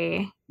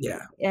scary.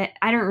 Yeah.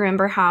 I don't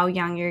remember how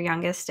young your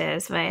youngest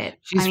is, but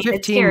She's it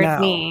 15 scares now.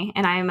 me,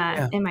 and I'm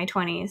in my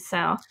 20s.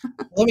 So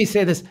Let me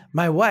say this: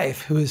 my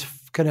wife, who is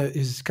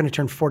gonna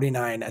turn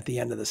 49 at the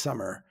end of the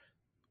summer,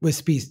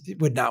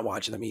 would not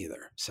watch them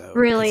either. So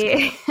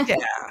really, yeah.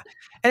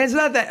 And it's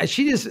not that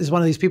she just is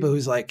one of these people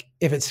who's like,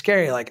 if it's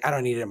scary, like I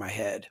don't need it in my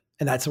head.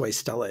 And that's the way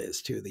Stella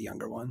is too, the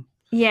younger one.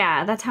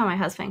 yeah, that's how my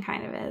husband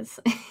kind of is.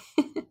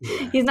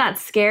 Yeah. He's not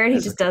scared. He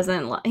That's just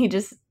doesn't. He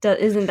just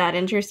isn't that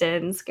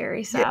interested in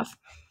scary stuff.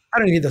 I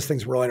don't need those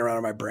things rolling around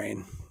in my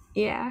brain.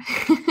 Yeah.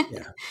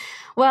 Yeah.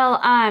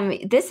 Well,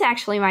 this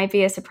actually might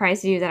be a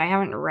surprise to you that I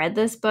haven't read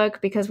this book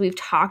because we've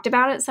talked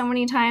about it so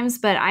many times,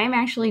 but I am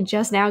actually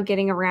just now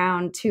getting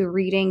around to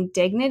reading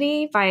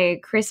Dignity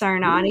by Chris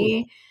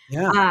Arnott.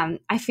 Yeah.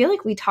 I feel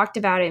like we talked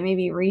about it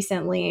maybe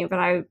recently, but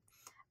I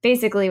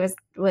basically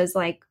was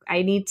like,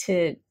 I need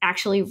to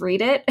actually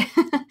read it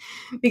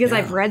because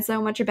I've read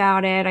so much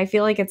about it. I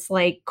feel like it's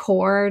like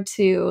core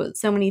to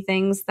so many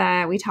things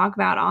that we talk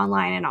about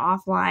online and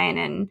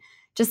offline and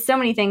just so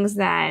many things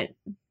that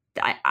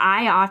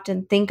I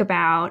often think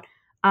about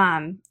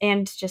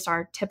and just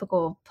our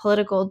typical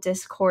political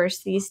discourse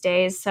these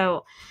days.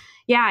 So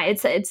yeah,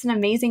 it's an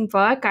amazing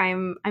book.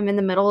 I'm in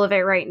the middle of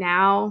it right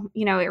now.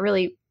 It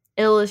really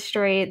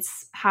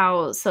illustrates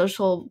how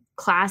social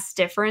class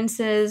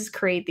differences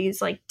create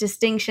these like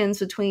distinctions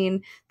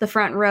between the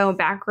front row and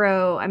back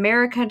row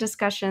America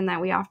discussion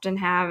that we often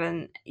have.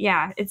 And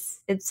yeah,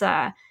 it's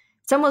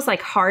almost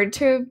like hard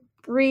to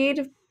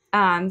read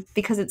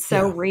because it's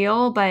so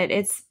real, but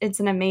it's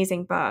an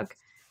amazing book.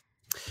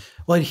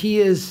 Well, he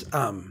is,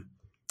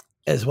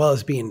 as well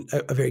as being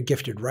a very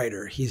gifted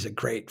writer, he's a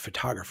great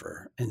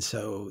photographer. And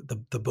so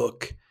the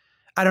book,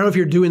 I don't know if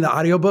you're doing the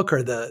audiobook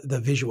or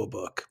the visual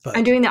book, but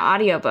I'm doing the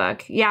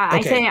audiobook. Yeah,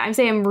 Okay. I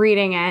say I'm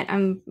reading it.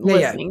 I'm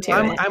listening to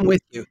it. I'm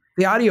with you.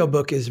 The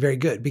audiobook is very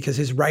good because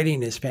his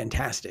writing is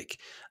fantastic.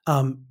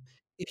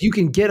 If you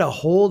can get a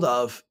hold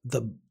of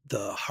the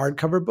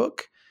hardcover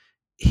book,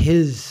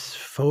 his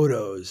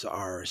photos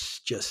are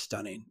just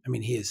stunning. I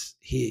mean, he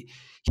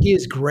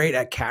is great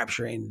at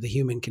capturing the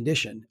human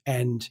condition,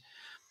 and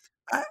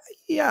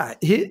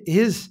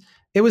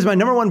it was my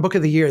number one book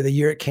of the year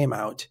it came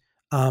out.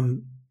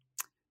 I'm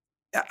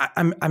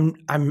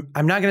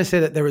not going to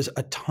say that there was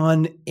a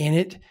ton in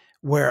it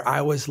where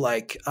I was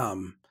like,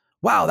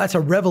 wow, that's a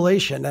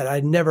revelation that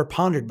I'd never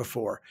pondered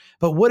before.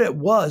 But what it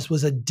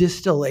was a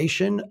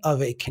distillation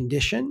of a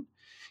condition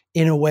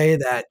in a way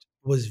that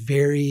was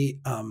very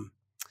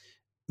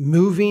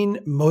moving,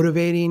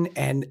 motivating,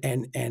 and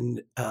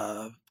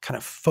kind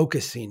of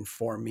focusing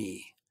for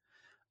me.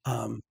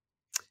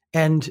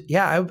 And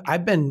yeah,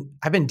 I've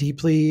been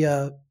deeply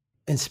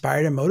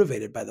inspired and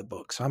motivated by the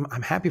book. So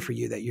I'm happy for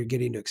you that you're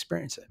getting to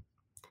experience it.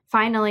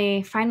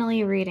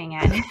 Finally reading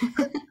it.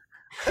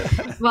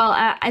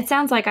 Well, it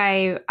sounds like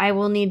I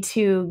will need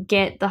to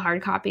get the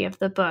hard copy of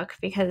the book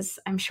because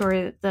I'm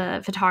sure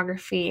the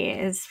photography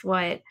is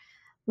what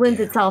lends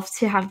itself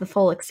to have the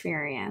full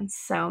experience.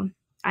 So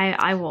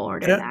I will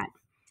order that.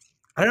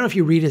 I don't know if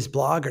you read his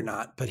blog or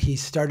not, but he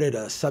started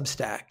a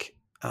Substack,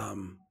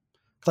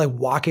 like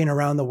walking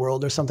around the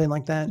world or something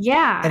like that.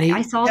 Yeah, and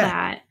I saw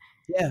that.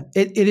 Yeah,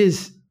 it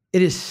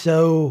is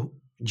so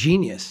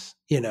genius.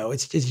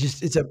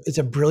 It's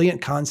a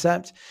brilliant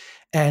concept.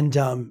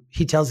 And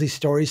he tells these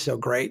stories so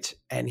great,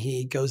 and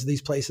he goes to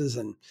these places.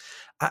 And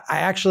I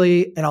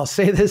actually, and I'll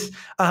say this,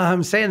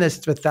 I'm saying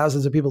this with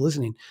thousands of people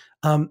listening.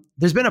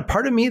 There's been a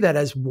part of me that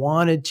has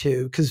wanted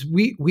to, because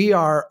we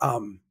are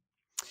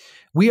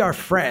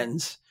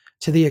friends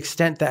to the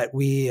extent that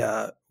we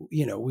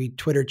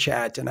Twitter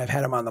chat, and I've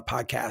had him on the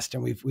podcast,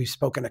 and we've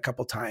spoken a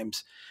couple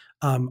times.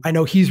 I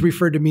know he's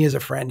referred to me as a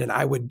friend, and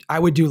I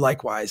would do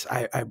likewise.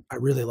 I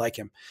really like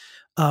him.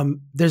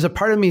 There's a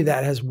part of me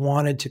that has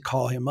wanted to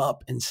call him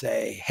up and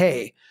say,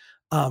 hey,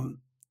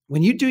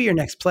 when you do your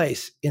next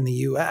place in the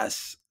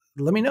US,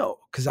 let me know,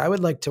 because I would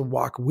like to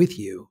walk with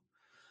you.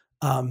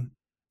 And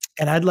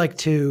I'd like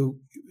to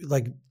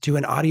do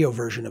an audio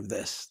version of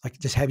this, like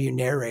just have you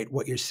narrate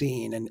what you're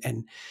seeing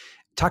and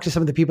talk to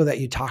some of the people that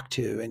you talk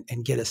to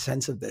and get a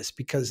sense of this,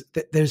 because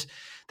there's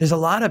a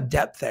lot of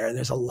depth there and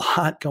there's a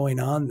lot going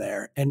on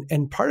there.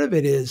 And part of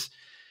it is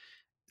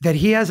that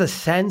he has a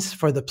sense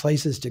for the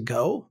places to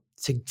go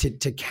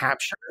to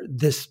capture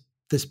this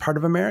part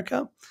of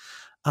America.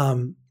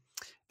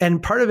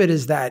 And part of it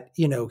is that,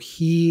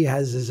 he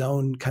has his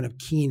own kind of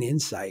keen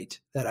insight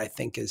that I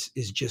think is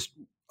just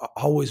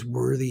always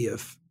worthy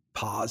of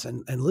pause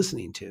and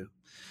listening to.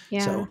 Yeah.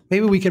 So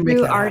maybe we can make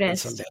that happen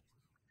someday.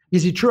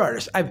 He's a true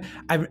artist.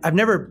 I've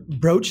never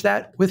broached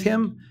that with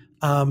him,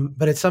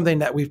 but it's something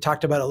that we've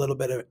talked about a little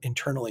bit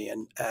internally,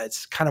 and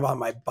it's kind of on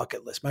my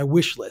bucket list, my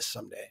wish list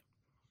someday.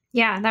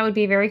 Yeah, that would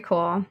be very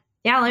cool.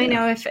 Yeah, let me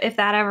know if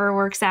that ever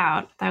works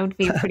out. That would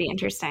be pretty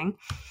interesting.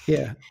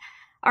 Yeah.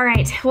 All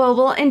right. Well,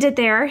 we'll end it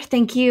there.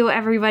 Thank you,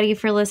 everybody,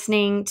 for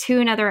listening to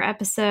another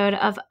episode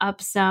of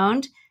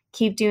Upzoned.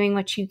 Keep doing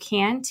what you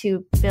can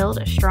to build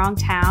a strong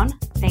town.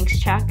 Thanks,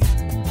 Chuck.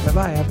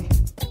 Bye-bye, Abby.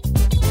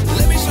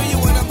 Let me show you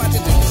what I'm about to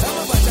do.